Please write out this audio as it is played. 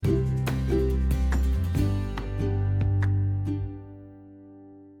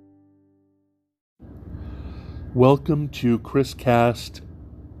Welcome to Chris Cast,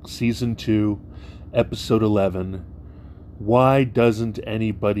 Season 2, Episode 11. Why doesn't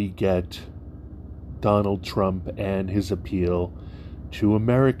anybody get Donald Trump and his appeal to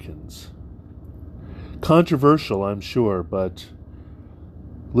Americans? Controversial, I'm sure, but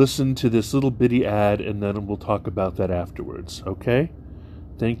listen to this little bitty ad and then we'll talk about that afterwards, okay?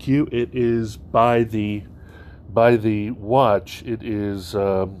 Thank you. It is by the watch. It is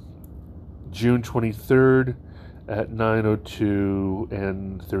June 23rd at 9:02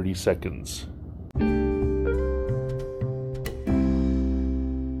 and 30 seconds.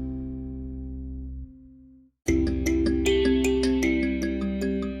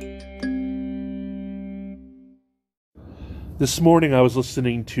 This morning I was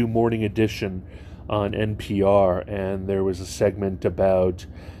listening to Morning Edition on NPR, and there was a segment about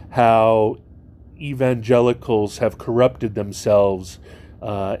how evangelicals have corrupted themselves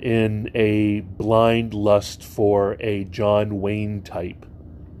in a blind lust for a John Wayne type.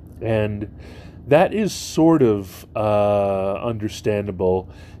 And that is sort of understandable.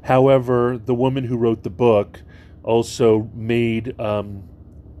 However, the woman who wrote the book also made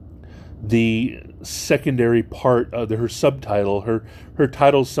the secondary part of her subtitle, her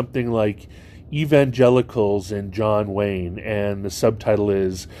title is something like Evangelicals and John Wayne, and the subtitle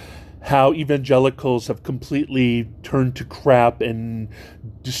is how evangelicals have completely turned to crap and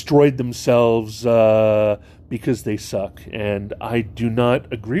destroyed themselves because they suck. And I do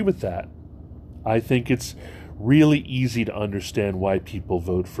not agree with that. I think it's really easy to understand why people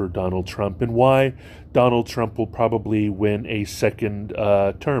vote for Donald Trump and why Donald Trump will probably win a second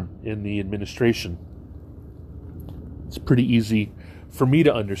term in the administration. It's pretty easy for me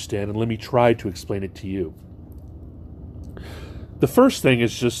to understand, and let me try to explain it to you. The first thing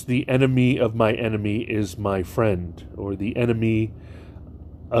is just the enemy of my enemy is my friend, or the enemy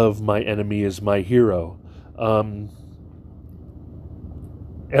of my enemy is my hero.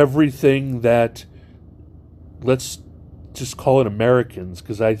 Everything that, let's just call it Americans,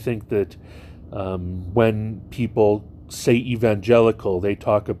 because I think that when people say evangelical, they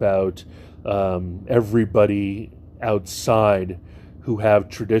talk about everybody outside who have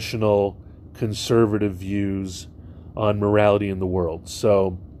traditional conservative views on morality in the world.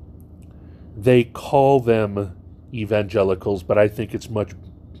 So they call them evangelicals, but I think it's much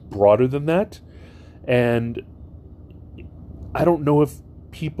broader than that. And I don't know if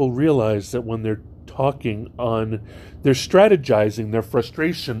people realize that when they're strategizing their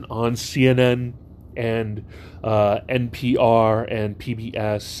frustration on CNN and NPR and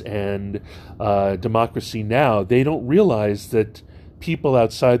PBS and Democracy Now!, they don't realize that people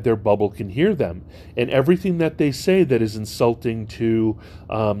outside their bubble can hear them. And everything that they say that is insulting to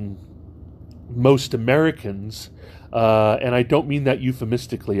most Americans, and I don't mean that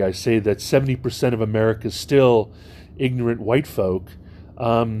euphemistically, I say that 70% of America is still ignorant white folk,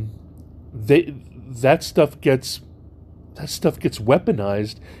 that stuff gets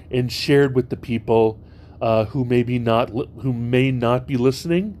weaponized and shared with the people who may not be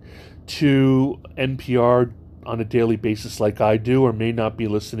listening to NPR on a daily basis like I do, or may not be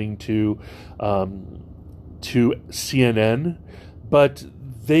listening to CNN, but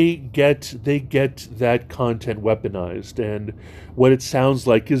they get that content weaponized. And what it sounds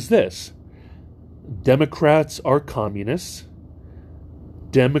like is this: Democrats are communists,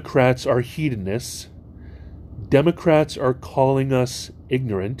 Democrats are hedonists, Democrats are calling us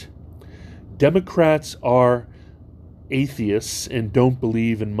ignorant, Democrats are atheists and don't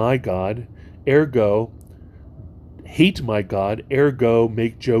believe in my God, ergo hate my God, ergo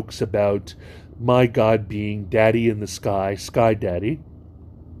make jokes about my God being daddy in the sky, sky daddy,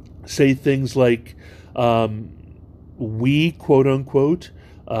 say things like we, quote unquote,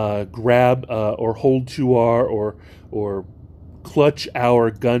 grab or hold to our or clutch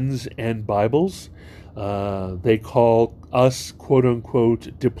our guns and Bibles. They call us, quote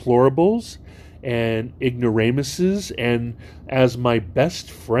unquote, deplorables and ignoramuses, and as my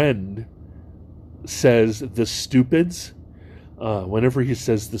best friend says, the stupids. Whenever he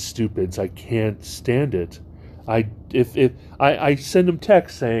says the stupids, I can't stand it. I send him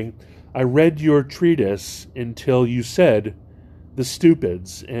text saying, I read your treatise until you said the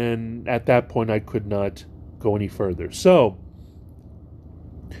stupids, and at that point I could not go any further. So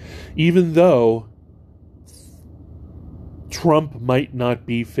even though Trump might not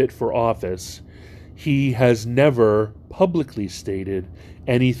be fit for office, he has never publicly stated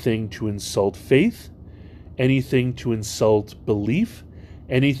anything to insult faith, anything to insult belief,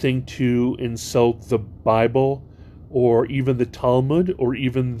 anything to insult the Bible, or even the Talmud, or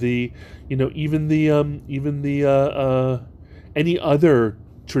even any other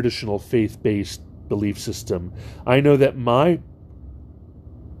traditional faith-based belief system. I know that my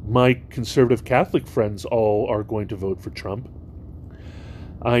conservative Catholic friends all are going to vote for Trump.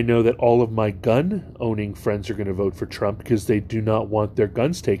 I know that all of my gun-owning friends are going to vote for Trump because they do not want their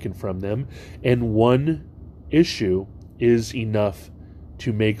guns taken from them. And one issue is enough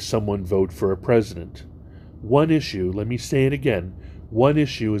to make someone vote for a president. One issue, let me say it again, one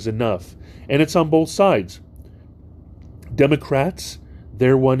issue is enough. And it's on both sides. Democrats,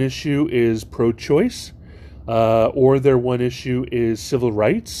 their one issue is pro-choice, or their one issue is civil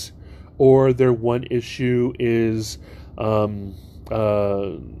rights, or their one issue is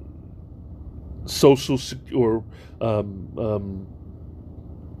social or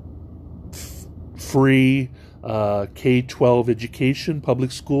free K-12 education,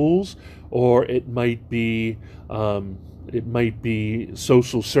 public schools, or it might be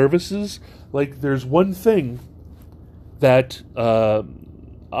social services. Like, there's one thing that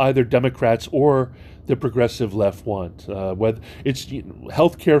either Democrats or the progressive left want. Whether it's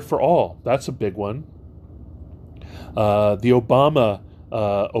healthcare for all, that's a big one. The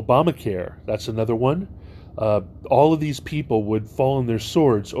Obamacare, that's another one. All of these people would fall on their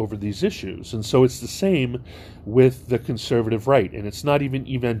swords over these issues. And so it's the same with the conservative right. And it's not even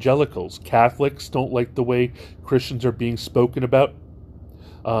evangelicals. Catholics don't like the way Christians are being spoken about.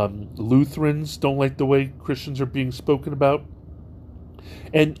 Lutherans don't like the way Christians are being spoken about.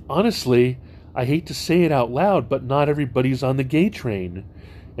 And honestly, I hate to say it out loud, but not everybody's on the gay train.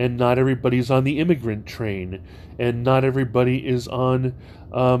 And not everybody's on the immigrant train. And not everybody is on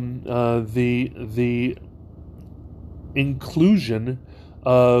the inclusion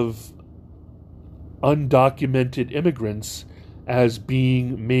of undocumented immigrants as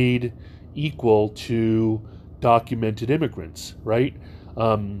being made equal to documented immigrants, right?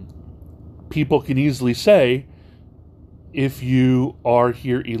 People can easily say, if you are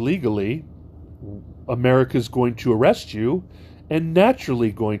here illegally, America's going to arrest you and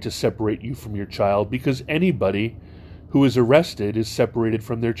naturally going to separate you from your child, because anybody who is arrested is separated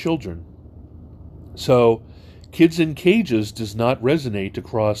from their children. So Kids in Cages does not resonate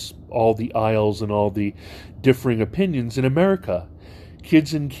across all the aisles and all the differing opinions in America.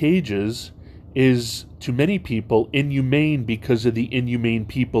 Kids in Cages is, to many people, inhumane because of the inhumane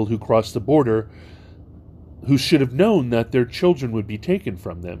people who cross the border who should have known that their children would be taken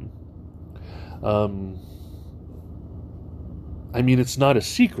from them. I mean, it's not a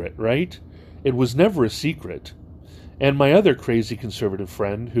secret, right? It was never a secret. And my other crazy conservative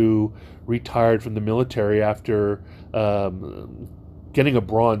friend who retired from the military after getting a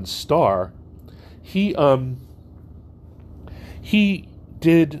Bronze Star, he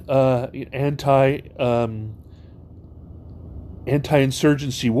did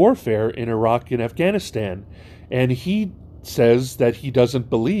anti-insurgency warfare in Iraq and Afghanistan, and he says that he doesn't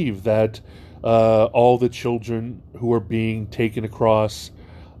believe that all the children who are being taken across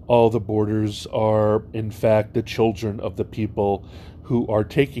all the borders are in fact the children of the people who are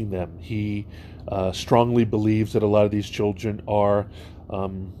taking them. He strongly believes that a lot of these children are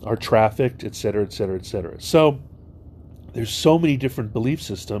trafficked, etc., etc., etc. So there's so many different belief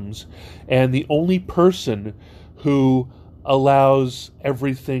systems, and the only person who allows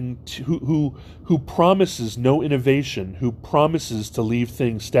everything to, who promises no innovation, who promises to leave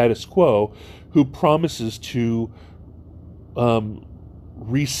things status quo, who promises to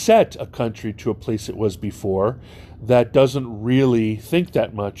reset a country to a place it was before, that doesn't really think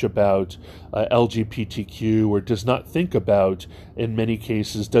that much about LGBTQ, or does not think about, in many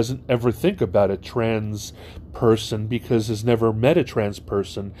cases, doesn't ever think about a trans person because has never met a trans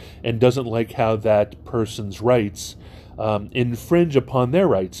person and doesn't like how that person's rights infringe upon their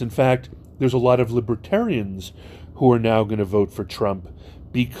rights. In fact, there's a lot of libertarians who are now going to vote for Trump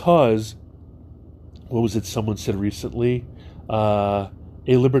because, what was it someone said recently?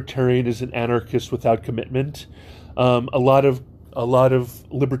 A libertarian is an anarchist without commitment. A lot of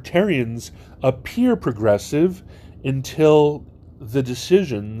libertarians appear progressive until the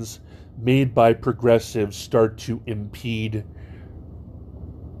decisions made by progressives start to impede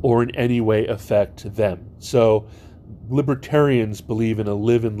or in any way affect them. So libertarians believe in a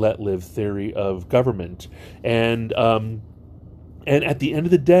live and let live theory of government, and at the end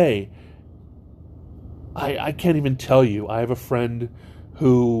of the day, I can't even tell you. I have a friend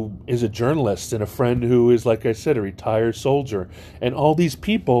who is a journalist and a friend who is, like I said, a retired soldier. And all these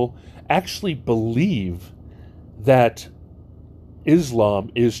people actually believe that Islam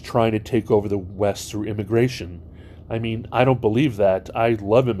is trying to take over the West through immigration. I mean, I don't believe that. I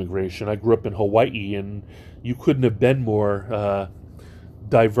love immigration. I grew up in Hawaii, and you couldn't have been more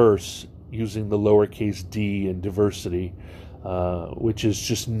diverse, using the lowercase d in diversity. which is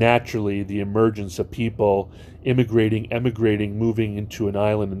just naturally the emergence of people emigrating, moving into an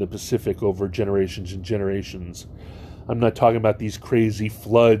island in the Pacific over generations and generations. I'm not talking about these crazy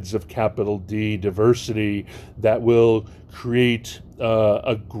floods of capital D diversity that will create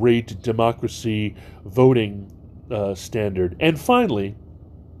a great democracy voting standard. And finally,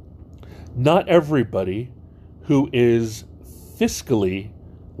 not everybody who is fiscally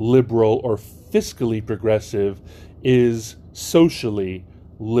liberal or fiscally progressive is socially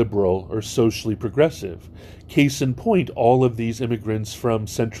liberal or socially progressive. Case in point, all of these immigrants from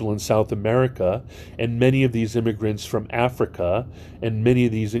Central and South America, and many of these immigrants from Africa, and many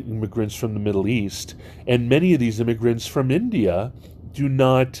of these immigrants from the Middle East, and many of these immigrants from India do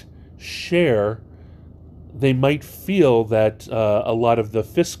not share. They might feel that a lot of the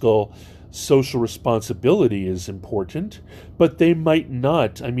fiscal social responsibility is important, but they might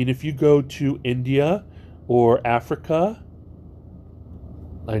not. I mean, if you go to India or Africa,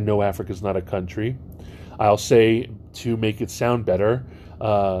 I know Africa is not a country. I'll say, to make it sound better,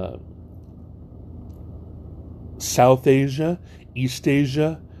 South Asia, East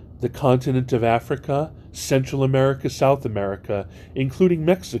Asia, the continent of Africa, Central America, South America, including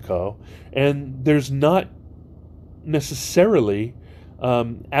Mexico, and there's not necessarily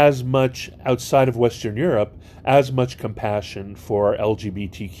as much outside of Western Europe, as much compassion for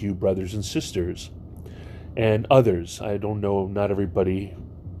LGBTQ brothers and sisters and others. I don't know, not everybody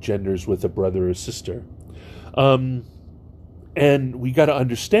genders with a brother or sister. And we got to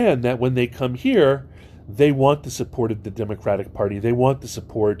understand that when they come here, they want the support of the Democratic Party. They want the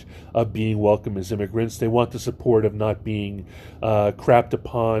support of being welcome as immigrants. They want the support of not being crapped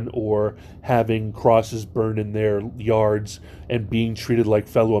upon or having crosses burned in their yards and being treated like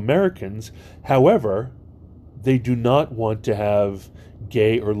fellow Americans. However, they do not want to have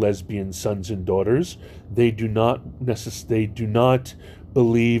gay or lesbian sons and daughters. They do not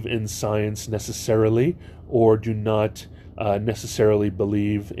believe in science necessarily, or do not necessarily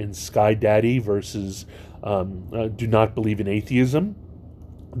believe in Sky Daddy versus do not believe in atheism.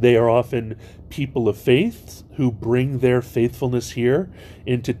 They are often people of faith who bring their faithfulness here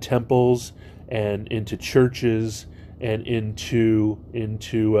into temples and into churches and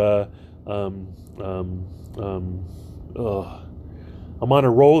I'm on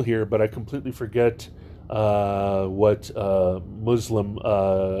a roll here, but I completely forget what Muslim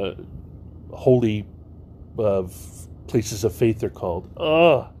holy places of faith are called.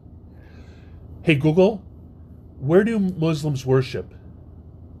 Hey Google, where do Muslims worship?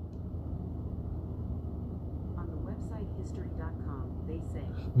 On the website history.com, they say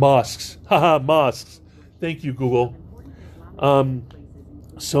mosques. Haha, mosques. Thank you, Google.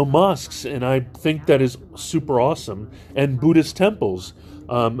 So mosques, and I think that is super awesome. And Buddhist temples.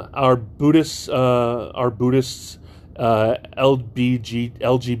 Are Buddhists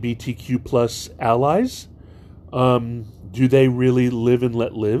LGBTQ plus allies? Do they really live and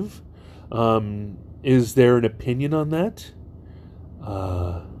let live? Is there an opinion on that?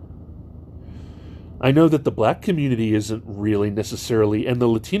 I know that the black community isn't really necessarily, and the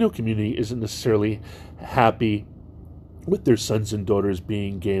Latino community isn't necessarily happy with their sons and daughters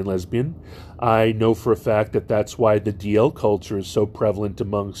being gay and lesbian. I know for a fact that that's why the DL culture is so prevalent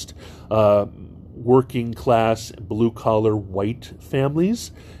amongst working class, blue-collar, white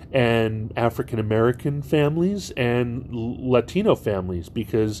families and African-American families and Latino families,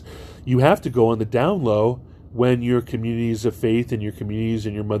 because you have to go on the down low when your communities of faith and your communities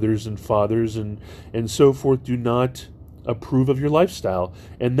and your mothers and fathers and so forth do not approve of your lifestyle.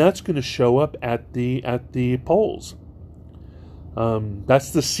 And that's going to show up at the polls.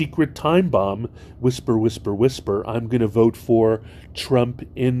 That's the secret time bomb. Whisper, whisper, whisper. I'm going to vote for Trump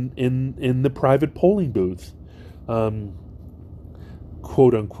in the private polling booth.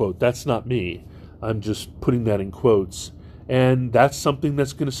 Quote unquote. That's not me. I'm just putting that in quotes. And that's something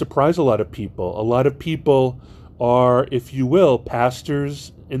that's going to surprise a lot of people. A lot of people are, if you will,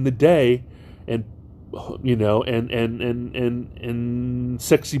 pastors in the day, and and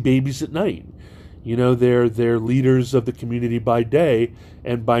sexy babies at night. You know, they're leaders of the community by day,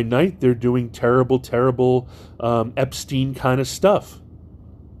 and by night they're doing terrible Epstein kind of stuff.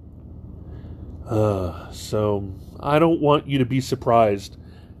 So I don't want you to be surprised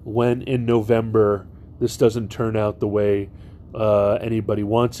when in November this doesn't turn out the way anybody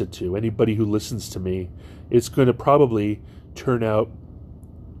wants it to. Anybody who listens to me, it's going to probably turn out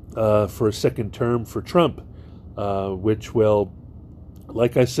for a second term for Trump, which will,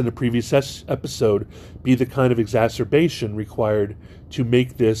 like I said in a previous episode, be the kind of exacerbation required to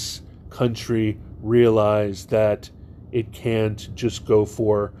make this country realize that it can't just go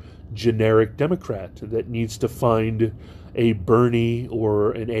for generic Democrat. That needs to find a Bernie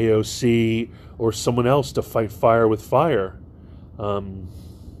or an AOC or someone else to fight fire with fire.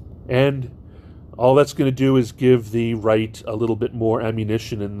 And all that's going to do is give the right a little bit more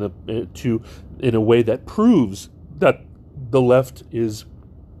ammunition in a way that proves that the left is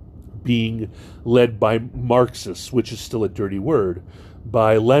being led by Marxists, which is still a dirty word,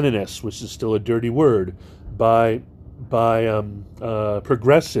 by Leninists, which is still a dirty word, by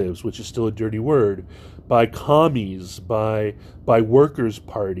progressives, which is still a dirty word, by commies, by workers'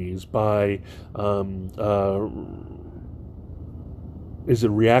 parties, by is it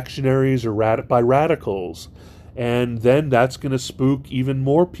reactionaries or by radicals. And then that's going to spook even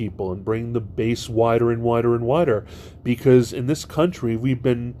more people and bring the base wider and wider and wider. Because in this country, we've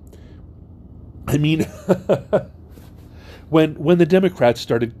been, I mean, when the Democrats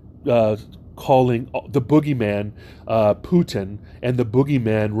started calling the boogeyman Putin and the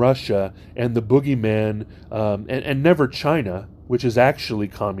boogeyman Russia and the boogeyman and never China, which is actually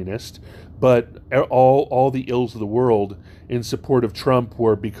communist, but all the ills of the world in support of Trump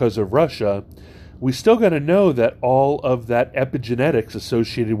were because of Russia, we still got to know that all of that epigenetics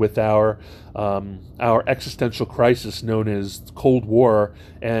associated with our existential crisis known as Cold War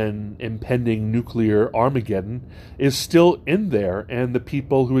and impending nuclear Armageddon is still in there, and the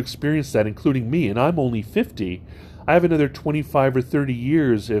people who experience that, including me, and I'm only 50, I have another 25 or 30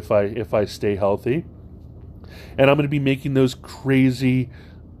 years if I stay healthy, and I'm going to be making those crazy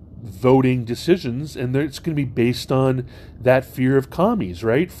voting decisions, and it's going to be based on that fear of commies,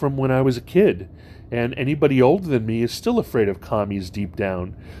 right, from when I was a kid. And anybody older than me is still afraid of commies deep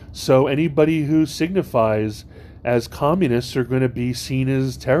down. So anybody who signifies as communists are going to be seen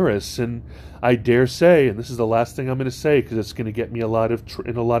as terrorists. And I dare say, and this is the last thing I'm going to say because it's going to get me in a lot of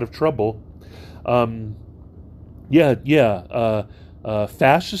trouble.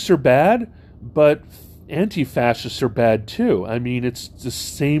 Fascists are bad, but anti-fascists are bad too. I mean, it's the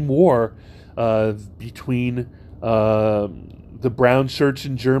same war between the brown shirts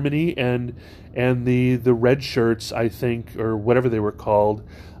in Germany and the red shirts, I think, or whatever they were called,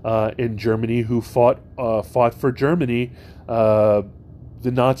 in Germany, who fought for Germany. The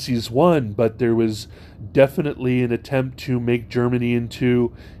Nazis won, but there was definitely an attempt to make Germany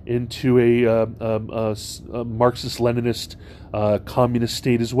into a Marxist-Leninist communist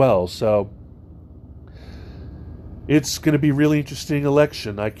state as well. So it's going to be a really interesting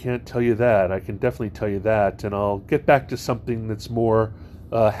election. I can't tell you that. I can definitely tell you that, and I'll get back to something that's more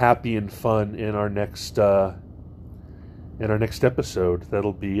happy and fun in our next episode.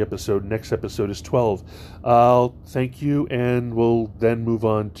 That'll be next episode is 12. I'll thank you, and we'll then move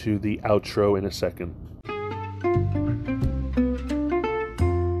on to the outro in a second.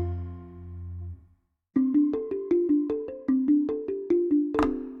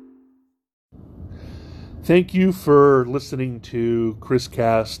 Thank you for listening to Chris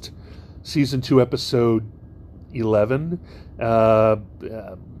Cast Season 2, Episode 11,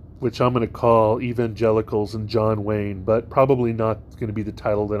 which I'm going to call Evangelicals and John Wayne, but probably not going to be the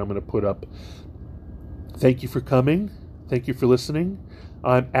title that I'm going to put up. Thank you for coming. Thank you for listening.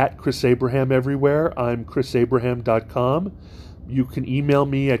 I'm at Chris Abraham everywhere. I'm chrisabraham.com. You can email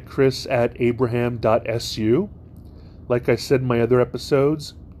me at chris@abraham.su. Like I said in my other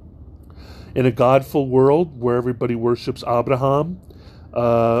episodes, in a godful world where everybody worships Abraham,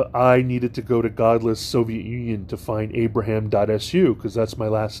 I needed to go to godless Soviet Union to find Abraham.su because that's my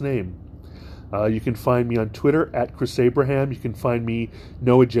last name. You can find me on Twitter at Chris Abraham. You can find me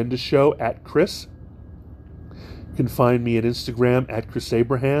No Agenda Show at Chris. You can find me at Instagram at Chris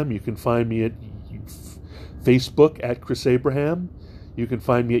Abraham. You can find me at Facebook at Chris Abraham. You can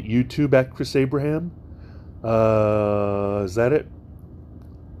find me at YouTube at Chris Abraham. Is that it?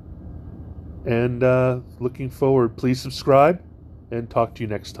 And looking forward. Please subscribe and talk to you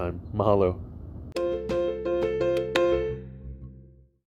next time. Mahalo.